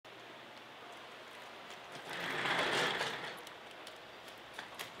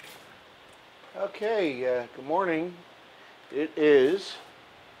Okay, good morning. It is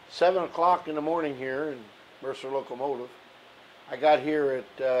 7 o'clock in the morning here in Mercer Locomotive. I got here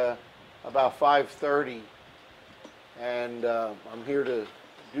at about 5:30, and I'm here to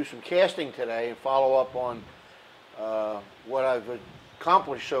do some casting today and follow up on what I've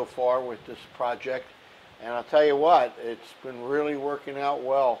accomplished so far with this project. And I'll tell you what, it's been really working out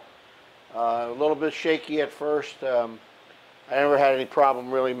well. A little bit shaky at first. I never had any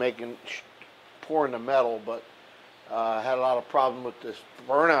problem really pouring the metal, but I had a lot of problem with this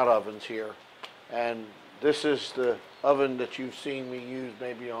burnout ovens here. And this is the oven that you've seen me use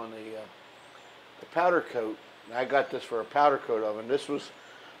maybe on the powder coat. I got this for a powder coat oven.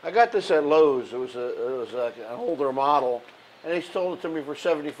 I got this at Lowe's. It was like an older model, and they sold it to me for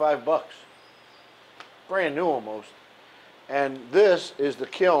 75 bucks. Brand new almost. And this is the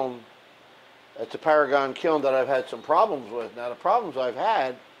kiln. It's a Paragon kiln that I've had some problems with. Now the problems I've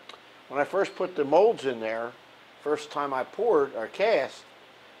had, when I first put the molds in there, first time I poured or cast,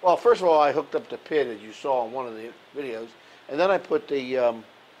 well, first of all, I hooked up the pit as you saw in one of the videos, and then I put I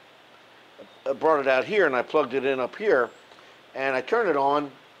brought it out here and I plugged it in up here, and I turned it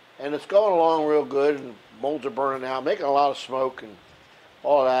on, and it's going along real good, and molds are burning out, making a lot of smoke and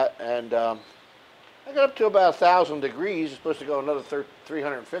all of that, and I got up to about 1,000 degrees. It's supposed to go another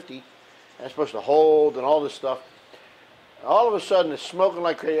 350, and it's supposed to hold and all this stuff. All of a sudden, it's smoking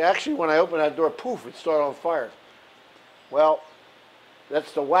like crazy. Actually, when I opened that door, poof, it started on fire. Well,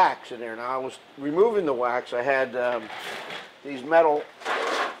 that's the wax in there. Now, I was removing the wax. I had these metal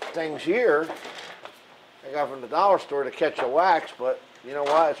things here I got from the dollar store to catch the wax, but you know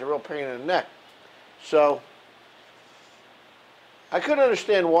what? It's a real pain in the neck. So, I couldn't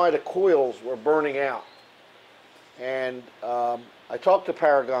understand why the coils were burning out. And I talked to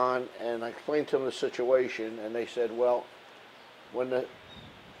Paragon, and I explained to them the situation, and they said, well, when the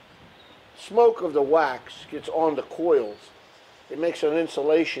smoke of the wax gets on the coils, it makes an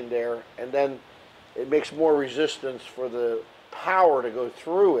insulation there, and then it makes more resistance for the power to go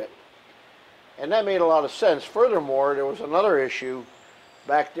through it. And that made a lot of sense. Furthermore, there was another issue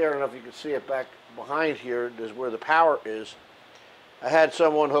back there. I don't know if you can see it back behind here. Is where the power is. I had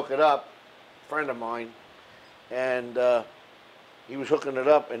someone hook it up, a friend of mine, and he was hooking it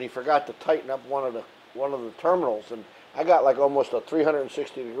up, and he forgot to tighten up one of the terminals, and I got like almost a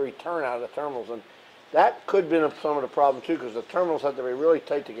 360-degree turn out of the terminals, and that could have been some of the problem too, because the terminals had to be really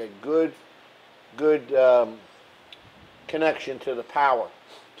tight to get good connection to the power.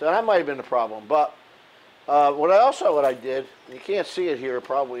 So that might have been the problem. But what I did, and you can't see it here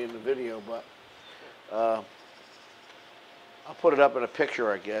probably in the video, but I'll put it up in a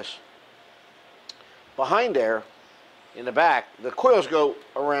picture, I guess. Behind there, in the back, the coils go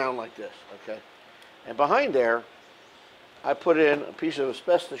around like this, okay? And behind there, I put in a piece of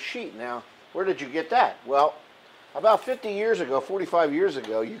asbestos sheet. Now, where did you get that? Well, about 50 years ago, 45 years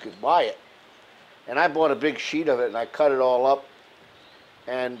ago, you could buy it. And I bought a big sheet of it, and I cut it all up.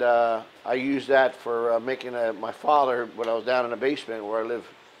 And I used that for making my father, when I was down in the basement where I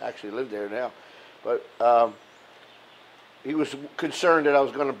actually live there now. But he was concerned that I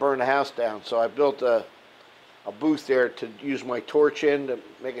was going to burn the house down. So I built a booth there to use my torch in to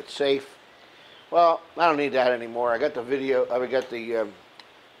make it safe. Well, I don't need that anymore. I got the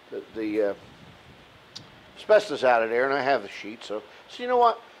asbestos out of there, and I have the sheet. So you know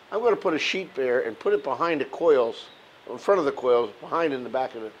what? I'm going to put a sheet there and put it behind the coils, in front of the coils, behind in the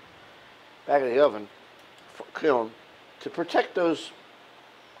back of the oven, kiln, to protect those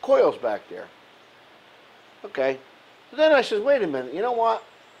coils back there. Okay. But then I said, wait a minute. You know what?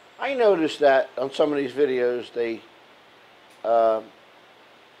 I noticed that on some of these videos they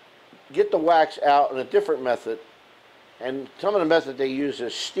get the wax out in a different method, and some of the method they use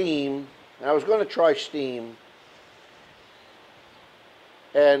is steam, and I was going to try steam,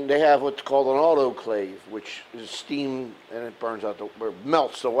 and they have what's called an autoclave, which is steam, and it burns out or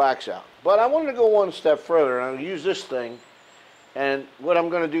melts the wax out. But I wanted to go one step further, and I'll use this thing, and what I'm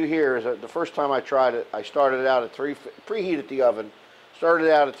going to do here is that the first time I tried it, I started out at preheated the oven, started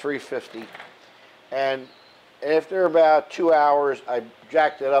out at 350, and after about 2 hours, I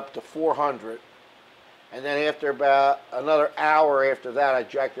jacked it up to 400. And then after about another hour after that, I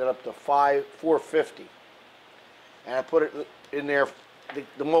jacked it up to 450. And I put it in there,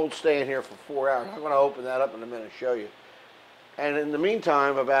 the mold's staying here for 4 hours. I'm going to open that up in a minute and show you. And in the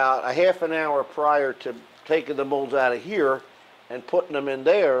meantime, about a half an hour prior to taking the molds out of here and putting them in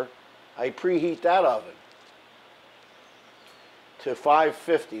there, I preheat that oven to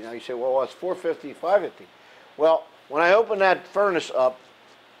 550. Now you say, well, it's 450, 550. Well, when I open that furnace up,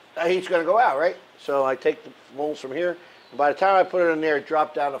 the heat's going to go out, right? So I take the molds from here, and by the time I put it in there, it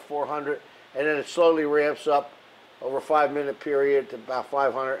dropped down to 400, and then it slowly ramps up over a 5-minute period to about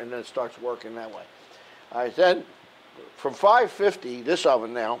 500, and then it starts working that way. All right, then from 550, this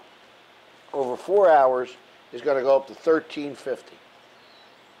oven now, over 4 hours, is going to go up to 1350.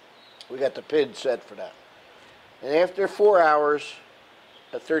 We got the pin set for that. And after 4 hours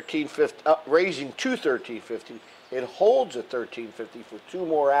at 1350, raising to 1350, it holds at 1350 for 2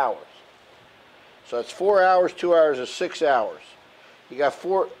 more hours. So that's 4 hours, 2 hours is 6 hours. You got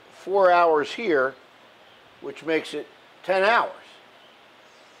four hours here, which makes it 10 hours.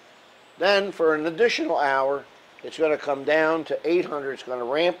 Then for an additional hour, it's going to come down to 800. It's going to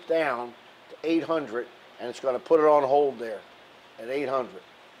ramp down to 800, and it's going to put it on hold there at 800.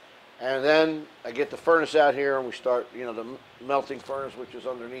 And then I get the furnace out here, and we start, you know, the melting furnace, which is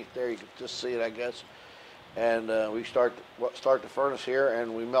underneath there. You can just see it, I guess. And we start the furnace here,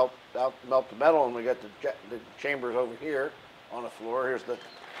 and we melt the metal, and we got the chambers over here on the floor. Here's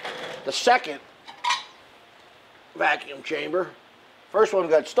the second vacuum chamber. First one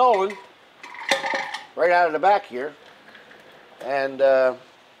got stolen right out of the back here, and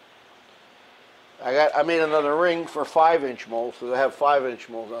I made another ring for 5-inch molds, because I have 5-inch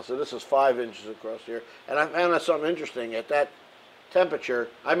molds now. So this is 5 inches across here, and I found out something interesting. At that temperature,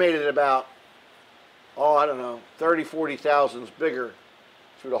 I made it about, I don't know, 30-40 thousandths bigger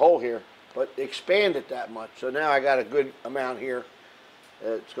through the hole here, but expanded that much. So now I got a good amount here.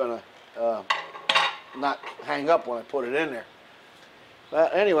 It's gonna not hang up when I put it in there.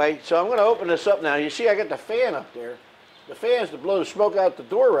 But anyway, so I'm going to open this up now. You see I got the fan up there. The fan's to blow the smoke out the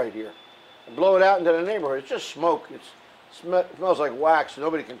door right here and blow it out into the neighborhood. It's just smoke. It smells like wax.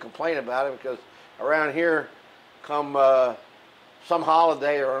 Nobody can complain about it, because around here, come some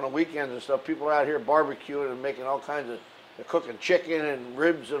holiday or on the weekends and stuff, people are out here barbecuing and making all kinds of, they're cooking chicken and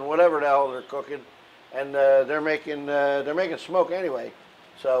ribs and whatever the hell they're cooking, and they're making smoke anyway.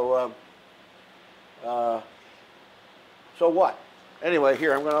 So so what? Anyway,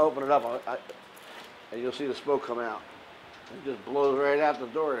 here, I'm going to open it up, and you'll see the smoke come out. It just blows right out the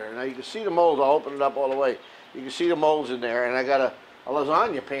door there. Now you can see the molds. I'll open it up all the way. You can see the molds in there, and I got a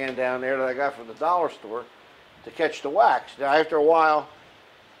lasagna pan down there that I got from the dollar store to catch the wax. Now after a while,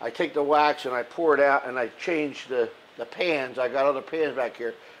 I take the wax and I pour it out, and I change the pans. I got other pans back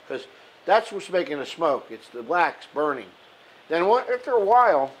here, because that's what's making the smoke. It's the wax burning. Then after a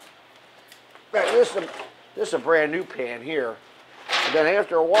while, this is a brand new pan here. And then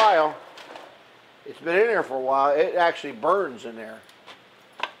after a while, it's been in there for a while, it actually burns in there.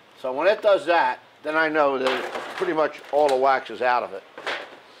 So when it does that, then I know that pretty much all the wax is out of it.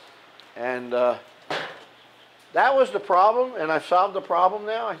 And that was the problem, and I've solved the problem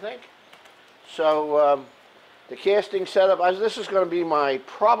now, I think. So the casting setup, this is going to be my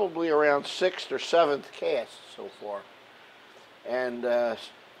probably around 6th or 7th cast so far. And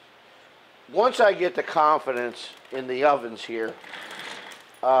once I get the confidence in the ovens here,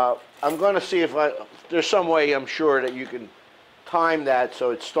 I'm going to see if there's some way, I'm sure, that you can time that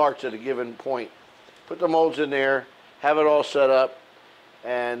so it starts at a given point. Put the molds in there, have it all set up,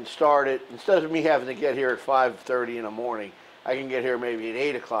 and start it. Instead of me having to get here at 5:30 in the morning, I can get here maybe at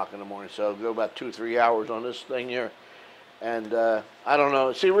 8 o'clock in the morning. So I'll go about 2-3 hours on this thing here. And I don't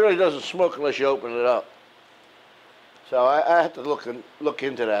know. See, it really doesn't smoke unless you open it up. So I have to look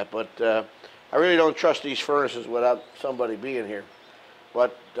into that. But I really don't trust these furnaces without somebody being here.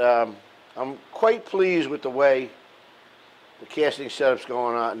 But I'm quite pleased with the way the casting setup's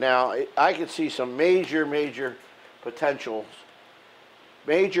going on. Now, I can see some major potentials.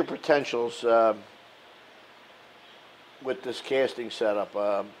 Major potentials with this casting setup.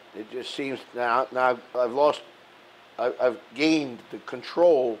 It just seems now I've gained the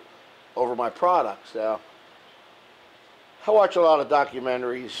control over my products. Now, I watch a lot of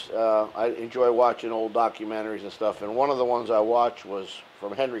documentaries. I enjoy watching old documentaries and stuff, and one of the ones I watched was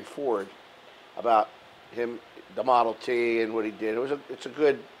from Henry Ford, about him, the Model T, and what he did. It's a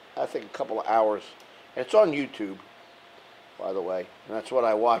good, I think, a couple of hours. And it's on YouTube, by the way. And that's what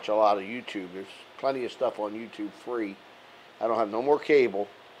I watch, a lot of YouTube. There's plenty of stuff on YouTube free. I don't have no more cable.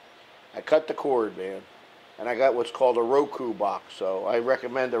 I cut the cord, man. And I got what's called a Roku box. So I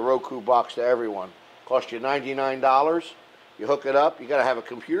recommend the Roku box to everyone. Cost you $99. You hook it up. You got to have a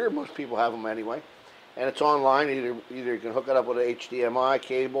computer. Most people have them anyway. And it's online. Either you can hook it up with an HDMI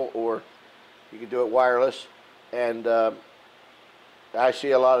cable, or you can do it wireless. And I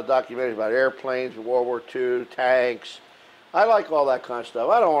see a lot of documentaries about airplanes, World War II, tanks. I like all that kind of stuff.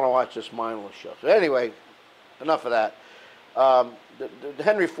 I don't want to watch this mindless show. So anyway, enough of that. The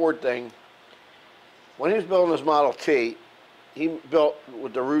Henry Ford thing, when he was building his Model T, he built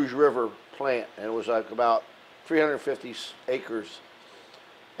with the Rouge River plant, and it was like about 350 acres.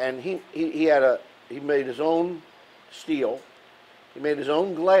 and he made his own steel. He made his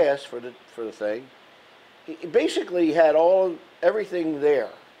own glass for the thing. He basically had everything there.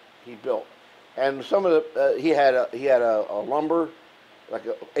 He built, and some of the he had a lumber, like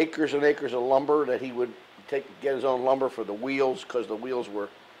acres and acres of lumber that he would get his own lumber for the wheels, because the wheels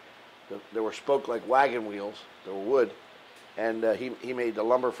they were spoke like wagon wheels. They were wood, and he made the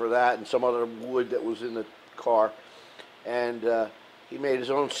lumber for that and some other wood that was in the car, and he made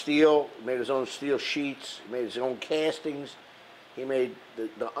his own steel. Made his own steel sheets. He made his own castings. He made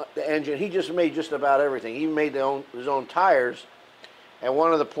the engine. He just made just about everything. He made his own tires. And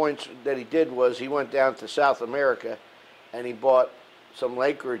one of the points that he did was he went down to South America, and he bought some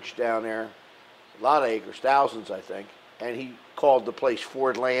acreage down there, a lot of acres, thousands I think, and he called the place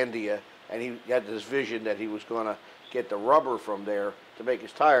Fordlandia, and he had this vision that he was going to get the rubber from there to make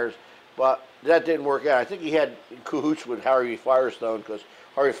his tires, but that didn't work out. I think he had cahoots with Harvey Firestone, because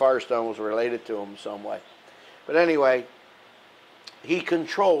Harvey Firestone was related to him in some way. But anyway, he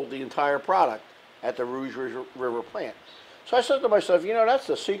controlled the entire product at the Rouge River plant. So I said to myself, you know, that's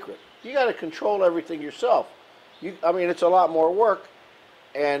the secret. You got to control everything yourself. I mean, it's a lot more work,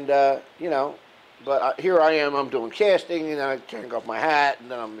 and you know, but here I am. I'm doing casting, and then I take off my hat, and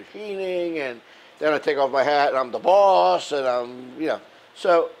then I'm machining, and then I take off my hat, and I'm the boss, and you know.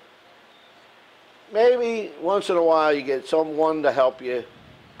 So maybe once in a while you get someone to help you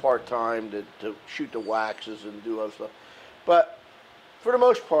part time to shoot the waxes and do other stuff, but for the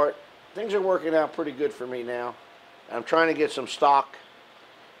most part, things are working out pretty good for me now. I'm trying to get some stock,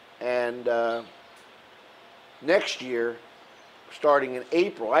 and next year, starting in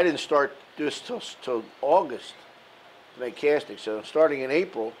April, I didn't start this till August to make casting, so starting in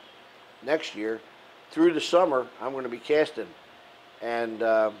April next year, through the summer, I'm going to be casting, and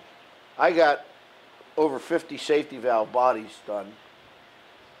I got over 50 safety valve bodies done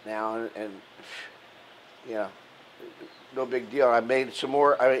now, and you know, no big deal. I made some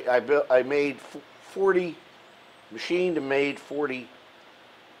more. I made 40. Machined and made 40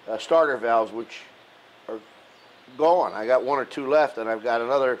 starter valves, which are gone. I got 1 or 2 left, and I've got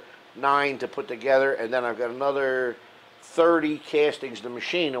another 9 to put together, and then I've got another 30 castings to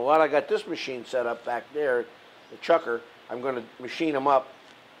machine. And while I got this machine set up back there, the chucker, I'm going to machine them up.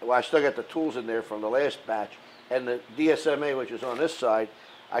 Well, I still got the tools in there from the last batch, and the DSMA, which is on this side,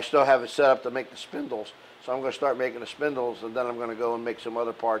 I still have it set up to make the spindles. So I'm going to start making the spindles, and then I'm going to go and make some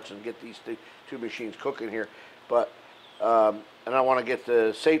other parts and get these two machines cooking here. But and I want to get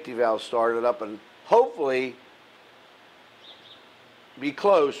the safety valve started up and hopefully be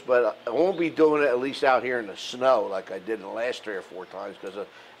close, but I won't be doing it at least out here in the snow like I did in the last 3 or 4 times,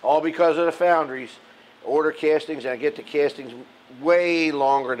 all because of the foundries. Order castings, and I get the castings way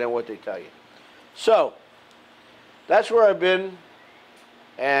longer than what they tell you. So that's where I've been,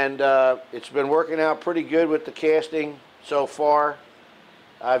 and it's been working out pretty good with the casting so far.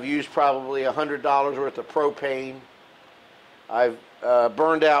 I've used probably $100 worth of propane. I've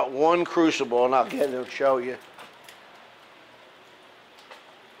burned out 1 crucible, and I'll get it and show you.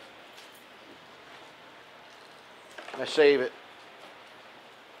 I save it.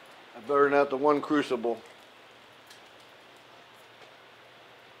 I burned out the 1 crucible.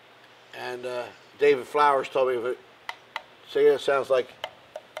 And David Flowers told me, see, it sounds like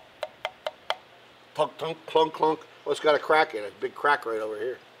clunk, clunk, clunk, clunk. Well, it's got a crack in it. Big crack right over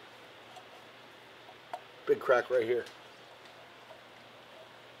here. Big crack right here.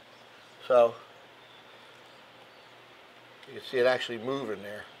 So, you can see it actually moving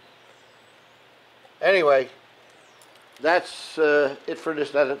there. Anyway, that's it for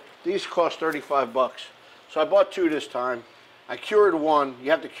this. These cost 35 bucks. So I bought 2 this time. I cured 1.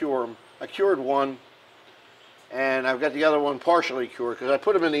 You have to cure them. I cured 1, and I've got the other one partially cured because I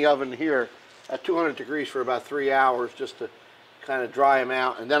put them in the oven here at 200 degrees for about 3 hours just to kind of dry them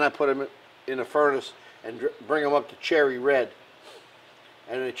out, and then I put them in a furnace and bring them up to cherry red.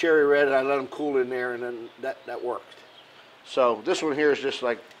 And the cherry red, I let them cool in there, and then that worked. So this one here is just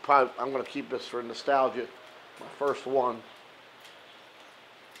like, probably, I'm going to keep this for nostalgia, my first one.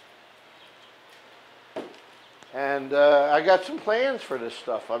 And I got some plans for this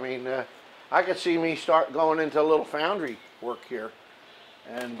stuff. I mean, I could see me start going into a little foundry work here,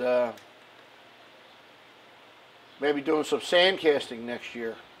 and maybe doing some sand casting next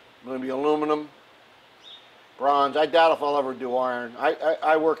year. Maybe aluminum, bronze. I doubt if I'll ever do iron.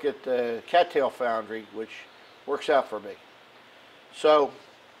 I work at the Cattail Foundry, which works out for me. So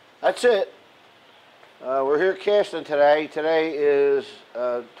that's it. We're here casting today. Today is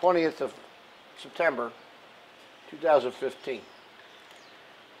 20th of September 2015.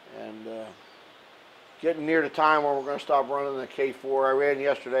 And getting near the time where we're going to stop running the K4. I ran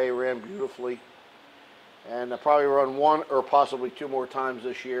yesterday, ran beautifully. And I'll probably run one or possibly two more times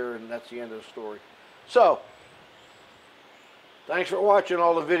this year, and that's the end of the story. So, thanks for watching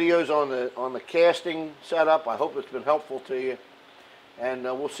all the videos on the casting setup. I hope it's been helpful to you. And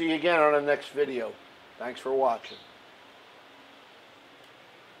we'll see you again on the next video. Thanks for watching.